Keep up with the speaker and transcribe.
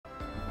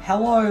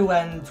Hello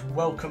and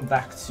welcome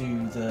back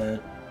to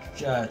the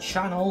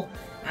channel,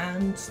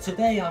 and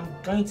today I'm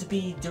going to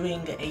be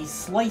doing a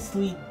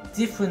slightly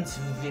different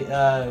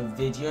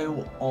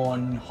video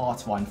on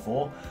Heartline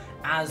 4,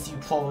 as you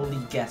probably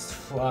guessed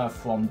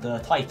from the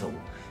title.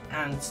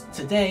 And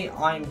today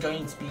I'm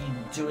going to be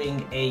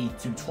doing a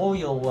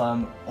tutorial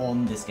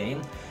on this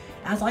game,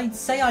 as I'd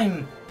say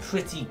I'm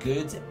pretty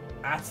good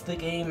at the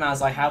game,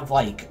 as I have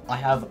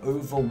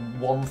over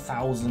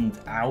 1,000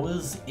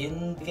 hours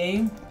in the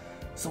game.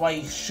 So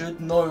I should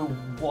know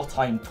what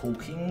I'm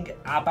talking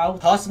about.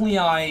 Personally,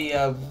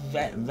 I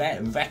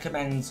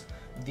recommend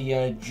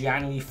the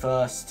January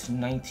 1st,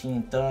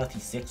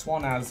 1936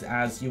 one,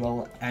 as you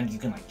will, and you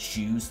can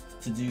choose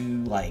to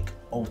do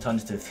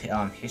alternative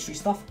history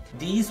stuff.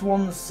 These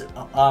ones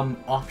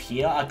up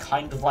here are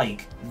kind of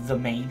like the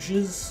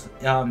majors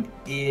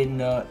in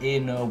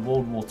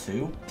World War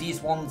II.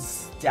 These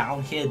ones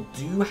down here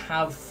do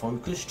have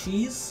focus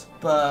trees,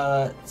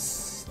 but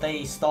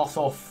they start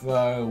off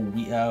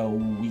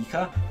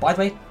weaker. By the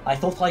way, I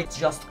thought I'd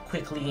just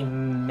quickly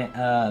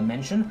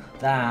mention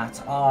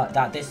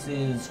that this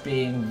is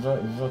being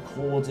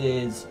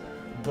recorded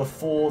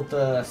before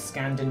the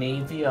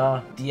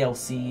Scandinavia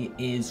DLC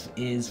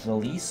is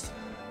released,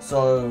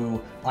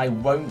 so I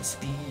won't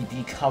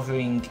be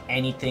covering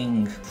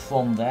anything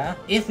from there.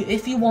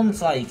 If you want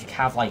to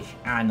have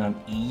an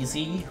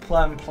easy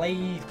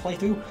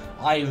playthrough,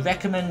 I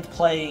recommend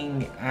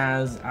playing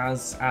as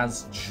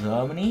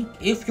Germany.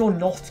 If you're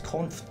not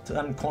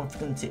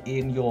confident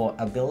in your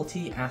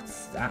ability at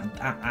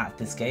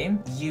this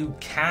game, you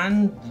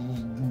can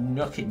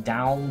knock it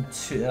down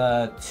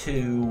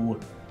to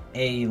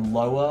a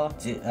lower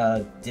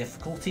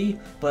difficulty,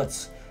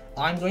 but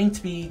I'm going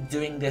to be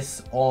doing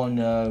this on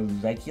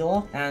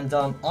regular, and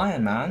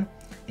Iron Man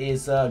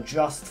is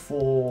just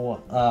for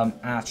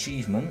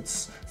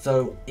achievements.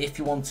 So if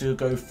you want to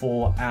go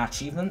for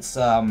achievements,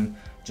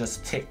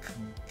 just tick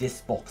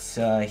this box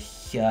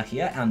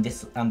here, and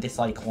this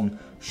icon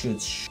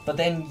should. But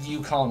then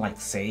you can't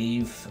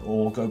save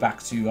or go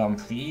back to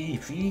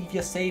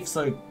previous save.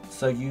 So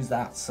use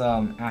that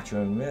at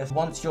your own risk.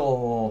 Once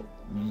you're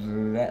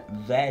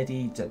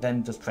ready,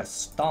 then just press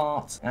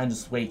start and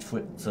just wait for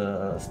it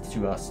to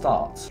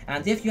start.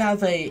 And if you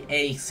have a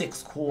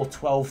 6-core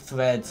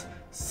 12-thread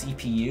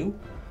CPU,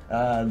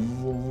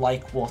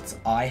 like what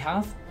I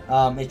have,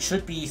 it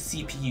should be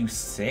CPU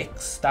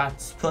 6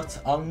 that's put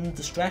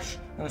under stress.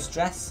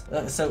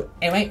 So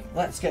anyway,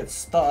 let's get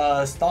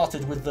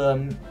started with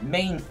the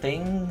main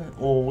thing,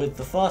 or with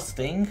the first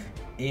thing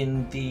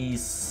in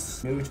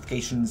these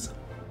notifications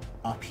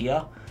up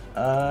here.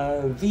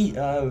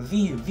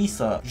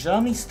 Research.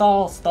 Germany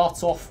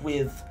starts off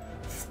with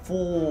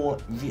 4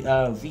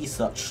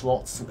 research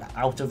slots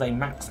out of a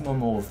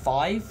maximum of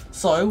 5.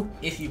 So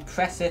if you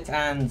press it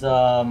and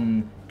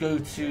go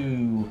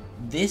to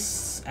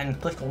this and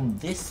click on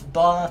this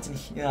button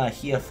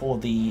here for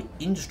the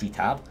industry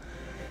tab,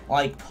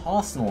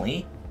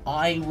 personally,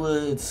 I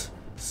would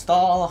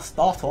start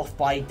off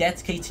by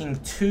dedicating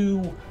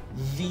 2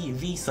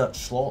 research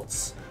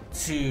slots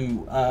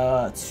to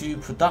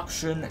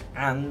production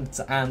and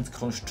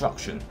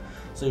construction.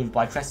 So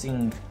by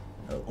pressing,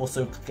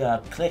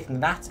 clicking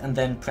that and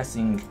then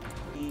pressing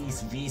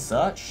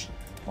research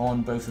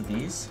on both of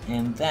these,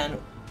 and then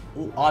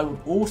I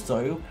would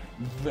also,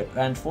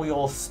 and for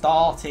your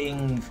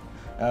starting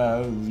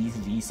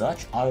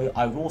research,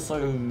 I would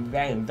also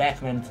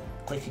recommend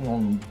clicking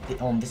on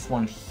this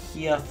one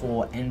here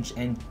for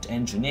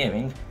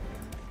engineering,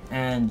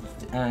 and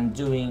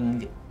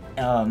doing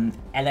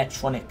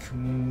electronic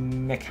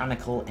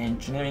mechanical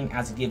engineering,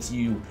 as it gives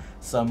you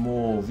some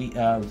more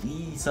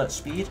research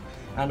speed.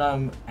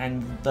 And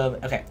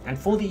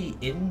for the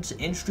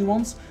industry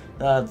ones,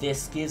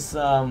 this gives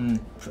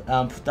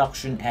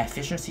production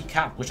efficiency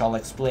cap, which I'll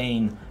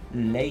explain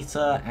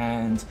later,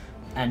 and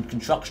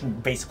construction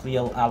basically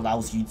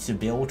allows you to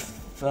build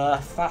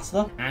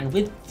faster. And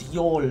with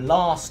your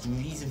last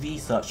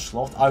research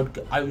slot,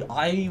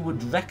 I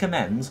would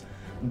recommend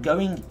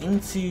going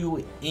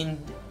into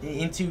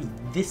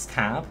this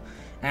tab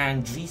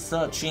and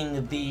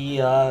researching the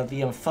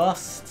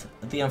first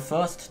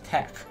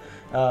tech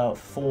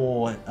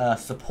for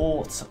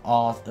support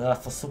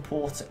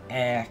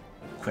air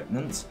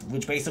equipment,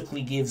 which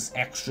basically gives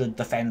extra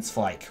defense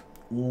for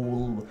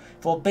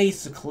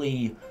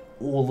basically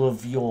all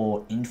of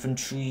your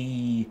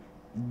infantry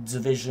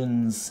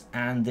divisions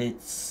and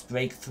its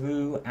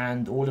breakthrough,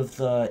 and all of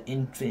the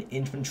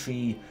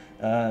infantry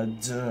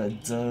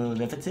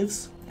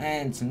derivatives.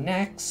 And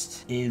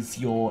next is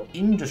your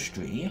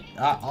industry.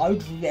 I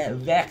would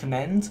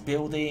recommend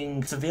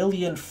building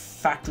civilian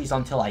factories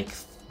until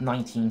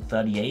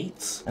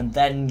 1938, and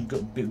then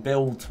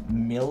build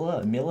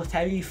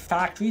military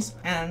factories.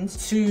 And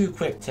 2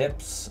 quick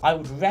tips: I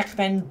would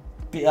recommend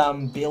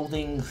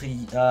building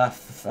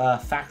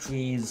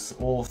factories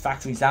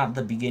at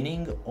the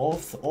beginning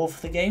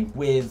of the game,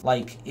 with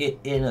like it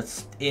in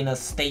a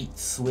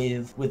states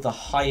with the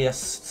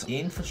highest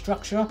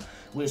infrastructure,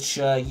 which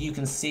you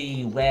can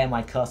see where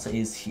my cursor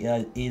is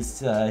here.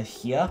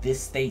 This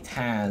state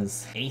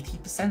has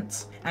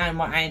 80%, and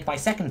my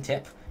second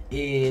tip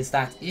is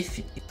that if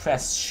you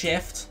press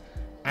Shift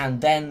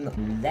and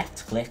then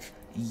left click,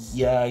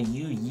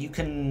 you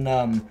can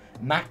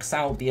max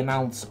out the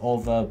amount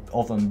of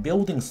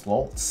building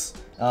slots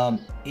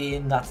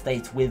in that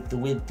state with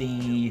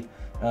the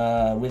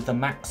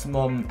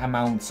maximum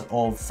amount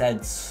of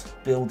said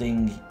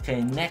building.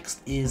 Okay,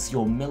 next is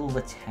your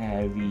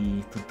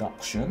military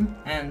production.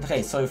 And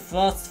okay, so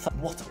first,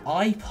 what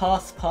I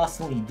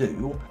personally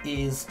do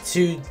is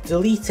to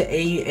delete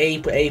a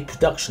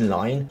production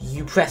line,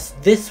 you press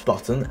this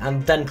button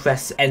and then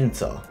press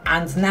enter.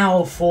 And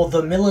now for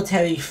the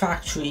military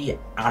factory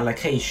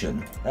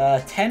allocation.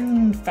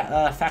 10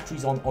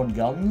 factories on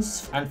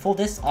guns, and for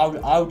this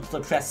I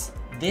would press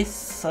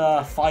this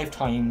 5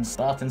 times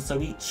button,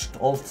 so each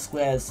of the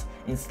squares,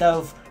 instead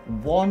of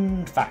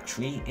 1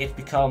 factory, it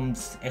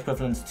becomes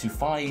equivalent to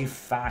 5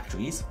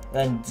 factories.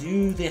 Then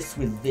do this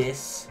with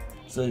this,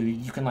 so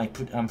you can like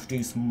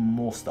produce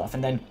more stuff,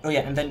 and then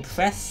and then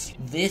press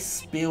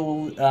this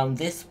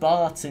this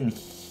button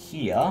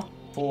here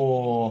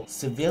for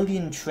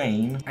civilian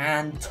train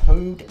and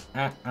towed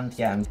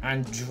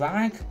and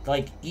drag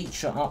like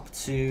each up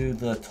to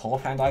the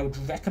top. And I would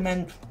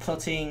recommend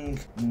putting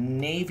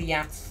navy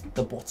at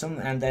the bottom,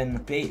 and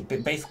then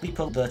basically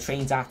put the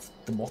trains at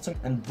the bottom.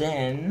 And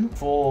then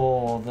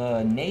for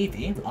the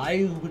navy,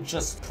 I would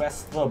just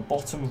press the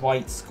bottom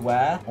right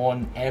square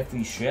on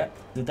every ship,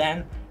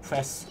 then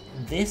press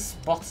this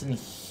button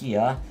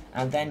here,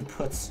 and then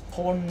put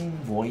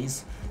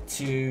convoys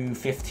to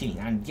 15.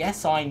 And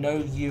yes, I know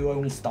you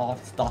only start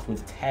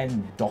with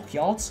 10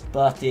 dockyards,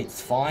 but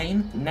it's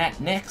fine.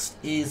 Next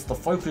is the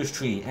focus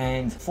tree,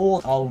 and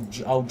for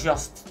I'll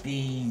just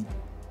be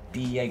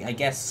I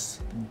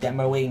guess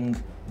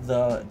demoing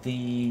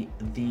the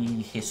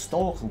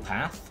historical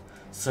path.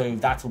 So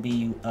that will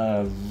be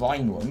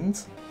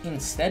Rhineland.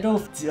 Instead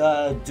of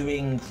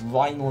doing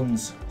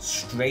Rhineland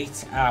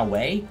straight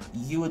away,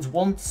 you would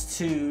want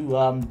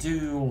to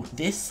do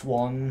this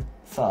one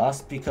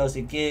first, because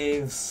it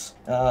gives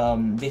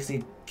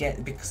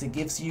because it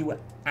gives you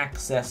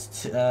access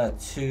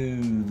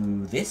to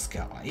this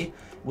guy,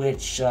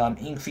 which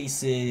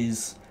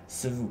increases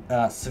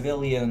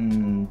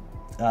civilian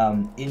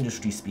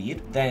industry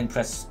speed. Then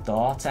press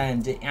start,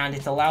 and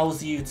it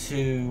allows you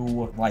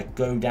to like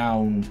go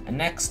down. And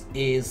next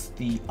is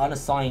the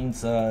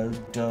unassigned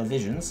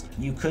divisions.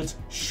 You could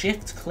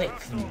shift click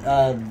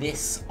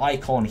this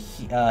icon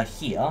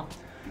here,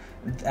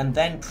 and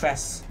then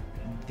press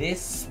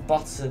this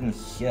button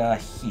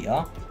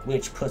here,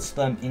 which puts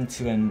them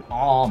into an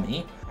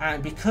army.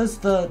 And because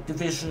the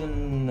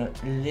division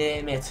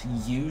limit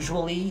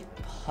usually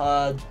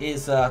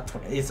is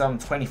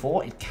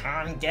 24, it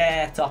can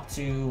get up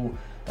to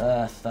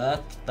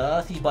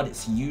 30, but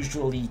it's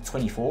usually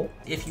 24.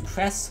 If you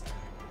press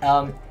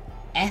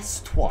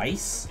S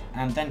twice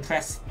and then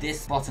press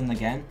this button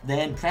again,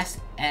 then press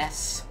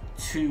S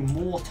 2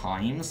 more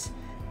times,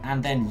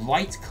 and then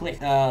right click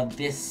the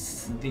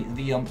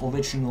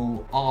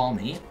original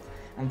army,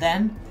 and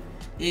then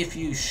if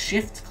you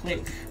shift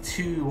click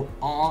to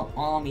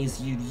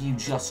armies you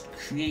just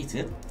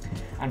created,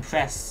 and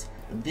press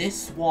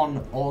this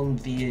one on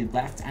the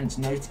left, and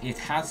note it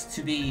has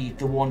to be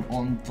the one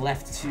on the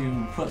left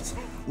to put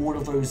all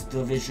of those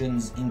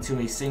divisions into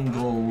a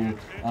single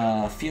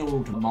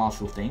field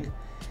marshal thing.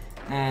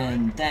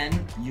 And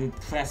then you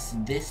press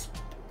this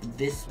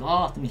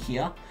button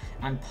here,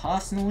 and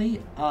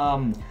personally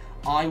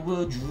I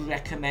would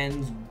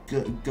recommend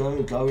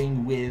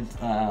going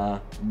with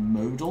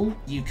modal.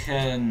 You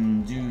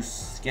can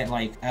get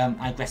like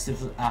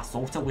aggressive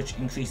assaulter, which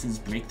increases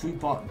breakthrough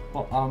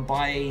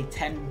by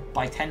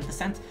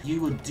 10%.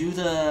 You would do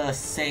the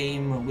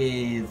same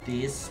with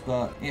this,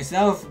 but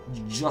instead of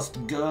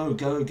just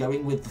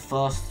going with the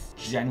first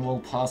general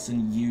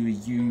person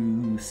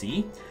you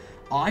see,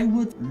 I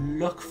would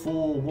look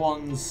for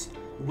ones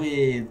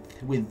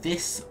with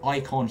this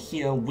icon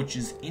here, which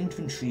is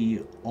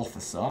infantry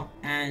officer,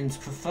 and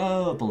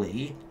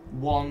preferably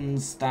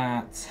ones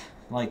that,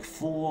 like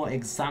for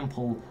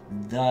example,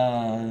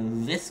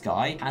 this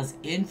guy has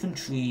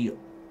infantry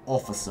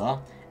officer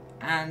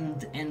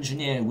and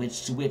engineer,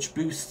 which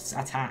boosts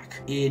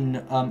attack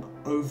in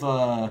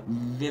over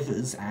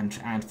rivers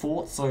and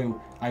forts. So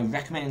I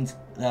recommend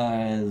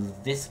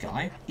this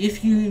guy.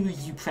 If you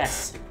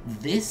press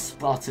this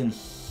button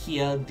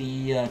here,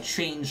 the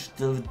change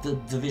the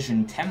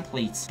division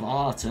template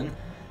button,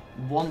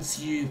 once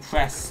you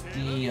press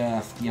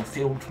the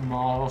field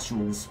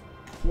marshal's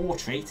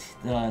portrait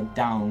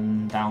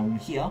down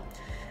here,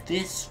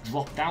 this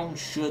drop down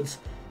should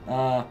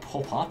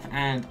pop up,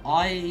 and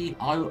I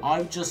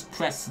would just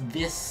press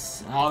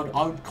this. I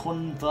would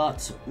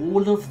convert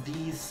all of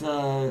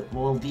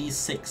these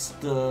 6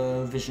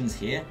 divisions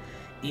here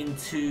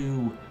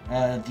into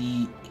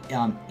the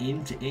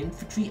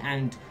infantry,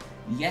 and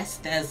yes,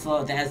 there's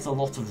a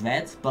lot of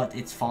red, but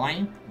it's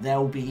fine.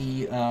 They'll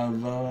be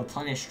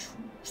replenished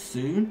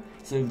soon.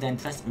 So then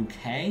press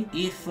OK.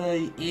 If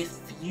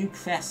you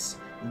press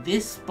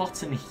this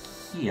button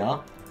here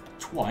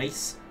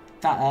twice,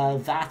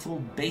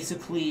 that'll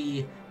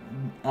basically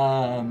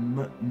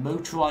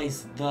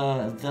motorize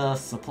the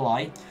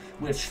supply,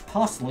 which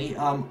personally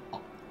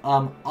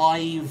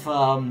I've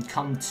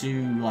come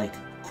to like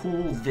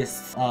call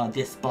this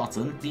this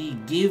button the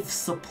give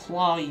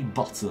supply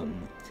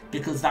button,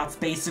 because that's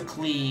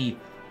basically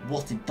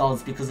what it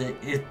does, because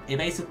it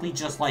basically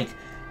just like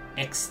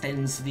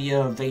extends the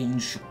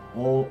range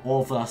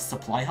of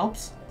supply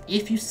hubs.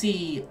 If you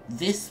see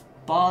this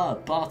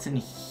button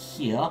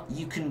here,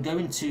 you can go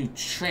into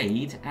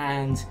trade,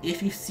 and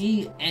if you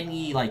see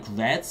any like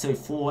red, so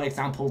for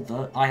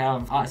example I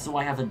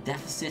have a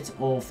deficit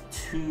of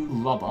 2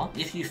 rubber.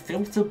 If you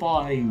filter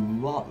by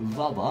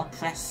rubber,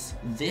 press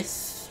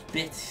this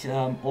bit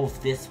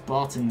of this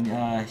button,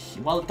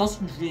 well, it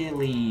doesn't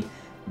really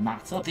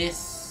matter.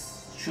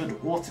 This should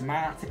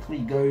automatically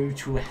go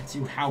to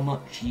how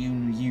much you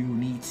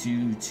need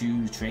to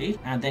trade,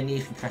 and then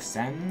if you press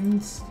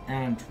send,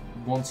 and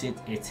once it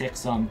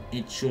ticks,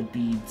 it should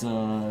be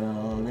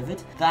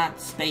delivered.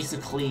 That's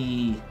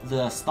basically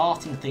the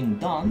starting thing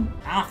done.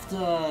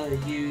 After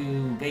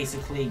you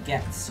basically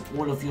get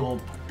all of your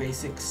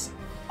basics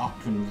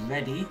up and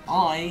ready,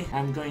 I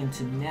am going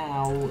to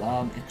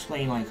now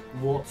explain like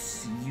what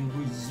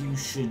you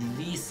should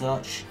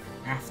research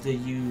after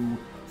you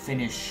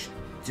finish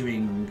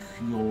doing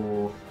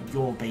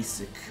your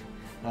basic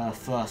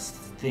first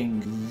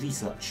thing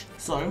research.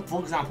 So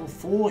for example,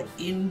 for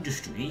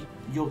industry,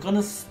 you're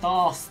gonna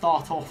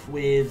start off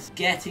with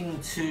getting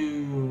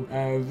to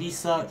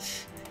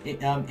research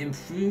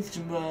improved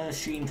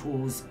machine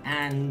tools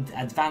and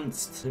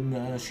advanced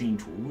machine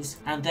tools,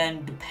 and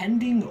then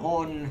depending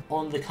on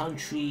the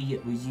country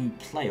you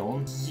play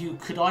on, you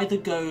could either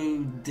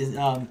go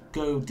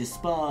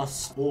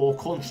dispersed or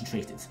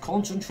concentrated.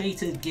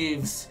 Concentrated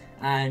gives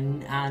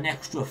an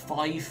extra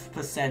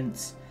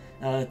 5%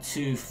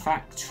 to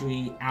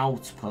factory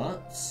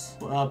outputs,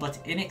 but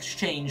in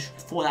exchange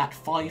for that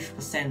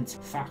 5%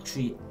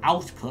 factory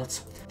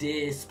output,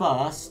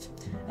 dispersed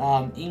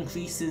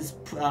increases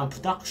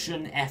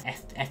production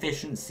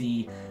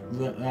efficiency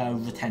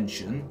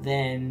retention,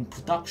 then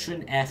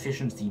production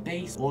efficiency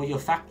base, or your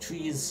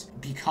factories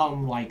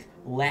become like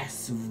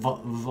less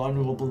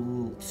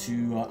vulnerable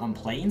to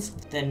planes.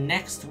 Then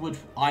next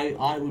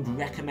I would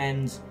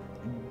recommend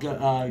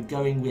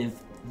going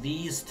with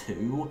these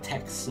two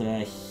techs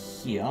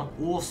here.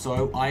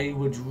 Also, I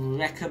would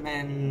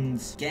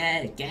recommend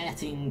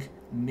getting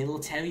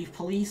military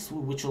police,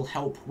 which will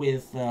help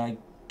with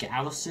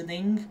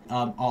garrisoning,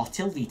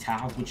 artillery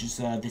tab, which is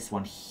this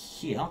one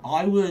here.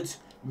 I would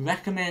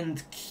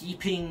recommend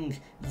keeping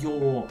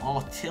your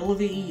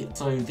artillery,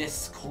 so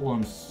this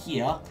column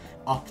here,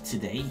 up to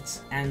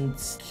date, and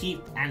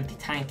keep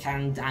anti-tank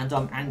and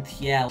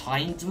anti-air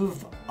kind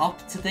of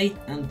up to date.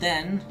 And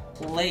then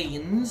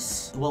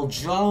planes, well,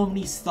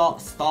 Germany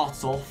starts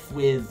off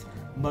with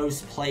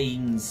most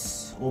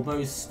planes, or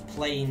most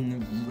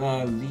plane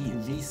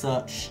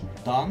research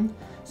done,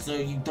 so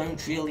you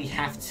don't really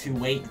have to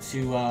wait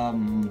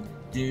to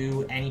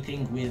do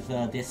anything with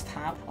this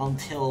tab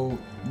until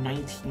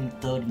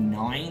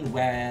 1939,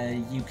 where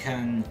you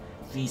can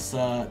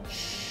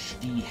research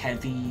the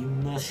heavy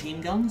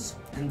machine guns.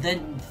 And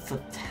then for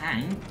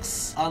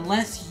tanks,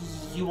 unless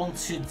you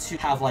wanted to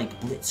have like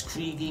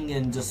blitzkrieging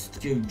and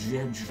just go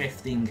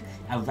drifting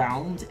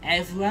around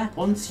everywhere,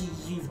 once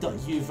you've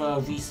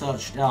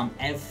researched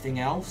everything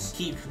else,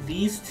 keep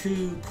these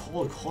two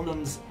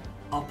columns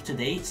up to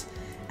date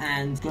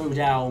and go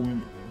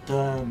down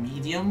the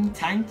medium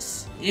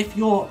tanks. If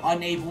you're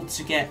unable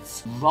to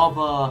get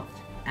rubber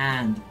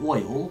and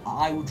oil,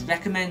 I would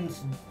recommend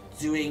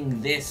doing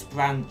this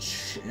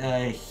branch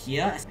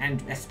here,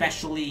 and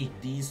especially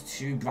these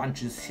two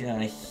branches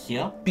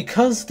here.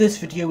 Because this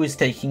video is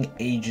taking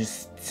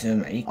ages to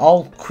make,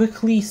 I'll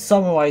quickly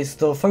summarize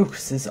the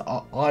focuses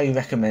I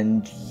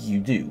recommend you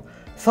do.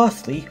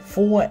 Firstly,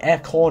 for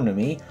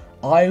economy,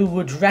 I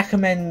would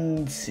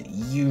recommend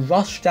you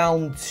rush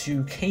down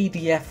to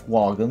KDF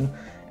Wagen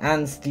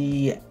and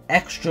the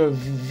extra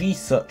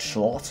research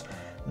slot,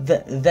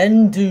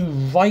 then do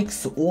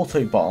Reichs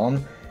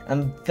Autobahn,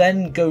 and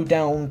then go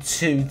down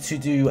to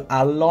do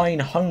Align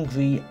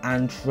Hungary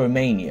and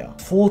Romania.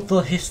 For the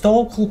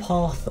historical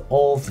path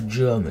of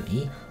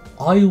Germany,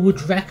 I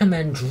would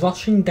recommend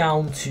rushing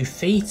down to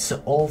Fate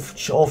of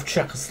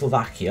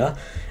Czechoslovakia,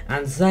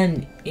 and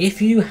then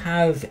if you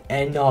have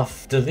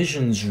enough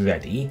divisions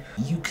ready,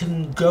 you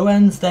can go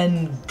and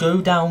then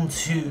go down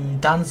to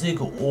Danzig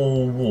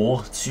or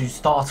War to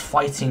start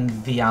fighting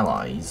the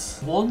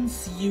Allies.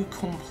 Once you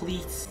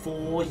complete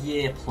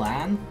 4-year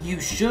plan, you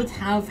should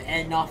have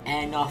enough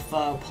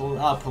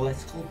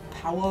political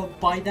power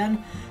by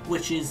then,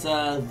 which is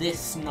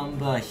this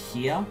number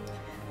here.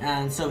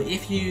 And so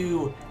if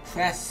you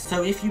press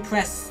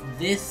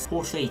this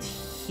portrait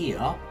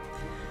here,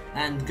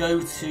 and go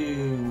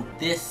to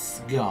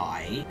this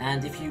guy,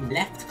 and if you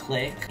left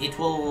click, it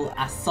will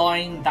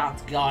assign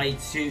that guy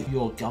to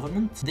your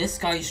government. This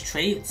guy's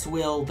traits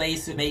will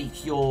basically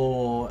make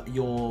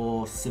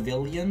your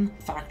civilian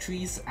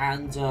factories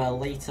and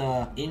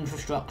later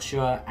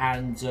infrastructure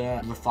and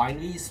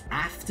refineries.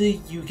 After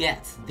you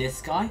get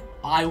this guy,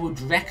 I would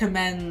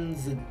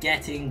recommend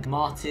getting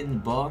Martin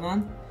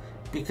Bernan,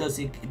 because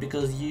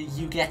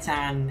you get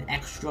an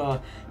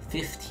extra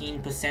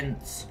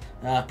 15%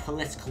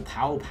 political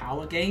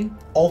power gain.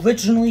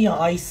 Originally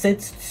I said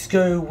to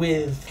go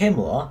with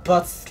Himmler,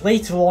 but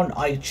later on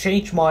I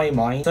changed my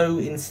mind, so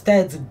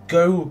instead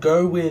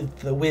go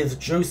with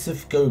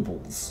Joseph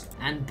Goebbels.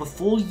 And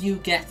before you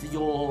get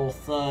your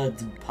third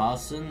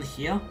person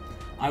here,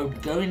 I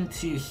would go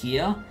into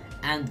here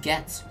and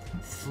get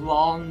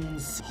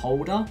Franz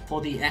Holder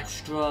for the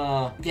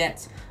extra.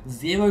 Get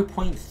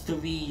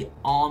 0.3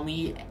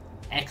 army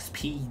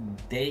XP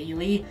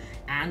daily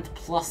and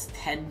plus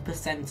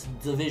 10%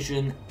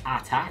 division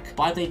attack.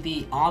 By the way,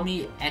 the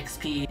army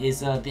XP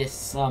is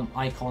this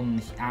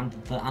icon and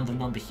the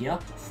number here.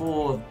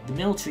 For the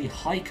military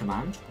high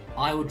command,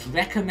 I would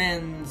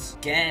recommend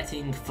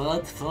getting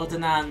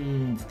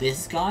Ferdinand,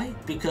 this guy,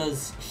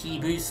 because he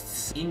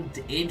boosts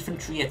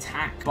infantry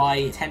attack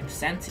by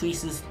 10%,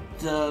 increases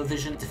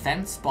division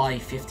defense by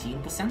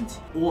 15%.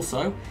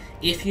 Also,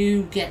 if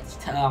you get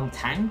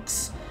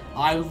tanks,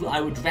 I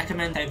would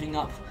recommend saving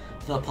up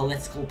the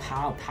political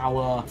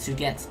power to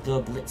get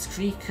the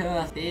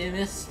Blitzkrieg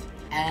theorist.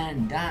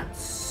 And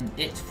that's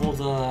it for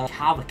the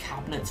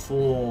cabinet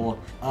for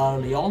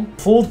early on.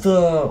 For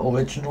the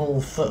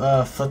original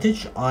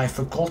footage, I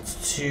forgot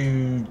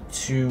to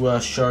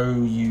show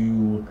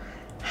you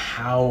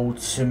how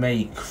to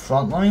make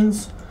front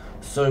lines.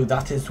 So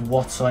that is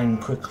what I'm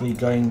quickly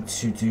going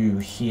to do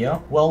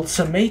here. Well,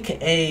 to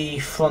make a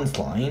front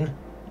line,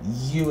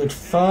 you would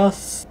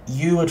first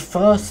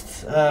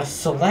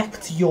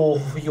select your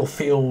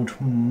field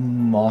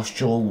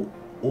marshal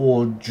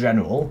or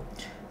general,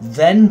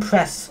 then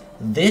press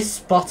this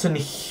button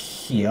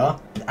here,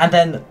 and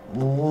then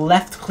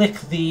left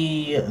click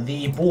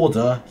the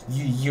border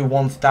you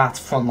want that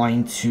front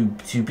line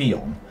to be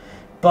on.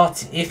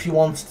 But if you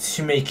want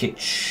to make it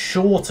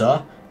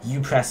shorter, you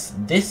press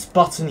this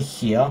button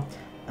here,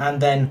 and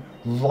then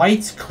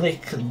right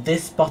click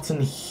this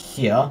button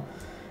here,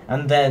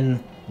 and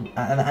then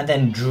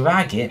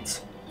drag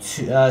it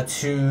to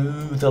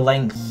the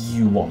length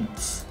you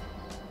want.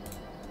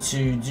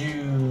 To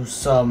do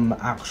some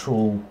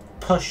actual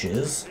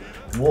pushes,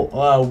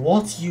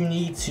 what you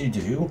need to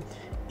do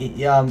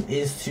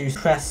is to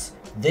press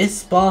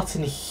this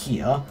button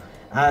here,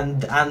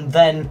 and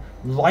then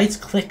right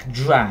click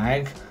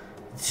drag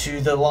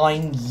to the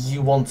line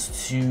you want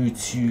to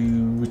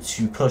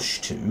push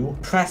to.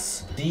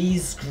 Press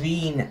these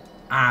green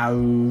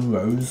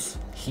arrows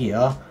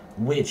here,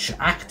 which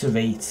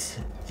activate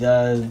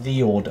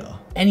the order.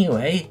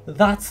 Anyway,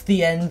 that's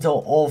the end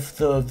of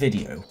the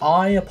video.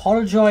 I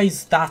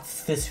apologize that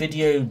this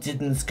video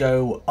didn't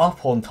go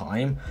up on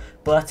time,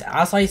 but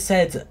as I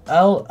said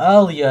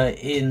earlier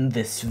in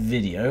this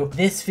video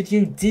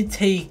did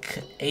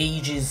take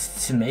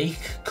ages to make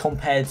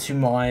compared to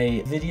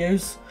my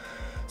videos.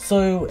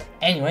 So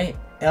anyway,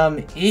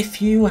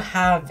 if you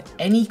have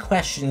any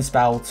questions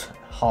about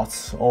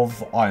Heart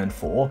of Iron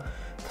 4,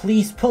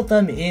 please put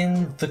them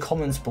in the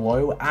comments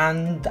below,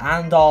 and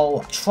I'll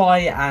try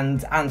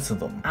and answer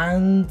them.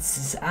 And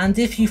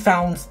if you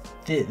found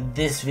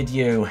this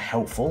video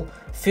helpful,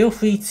 feel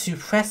free to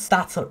press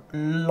that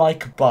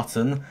like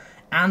button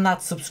and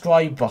that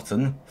subscribe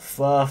button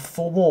for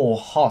more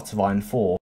Heart of Iron 4.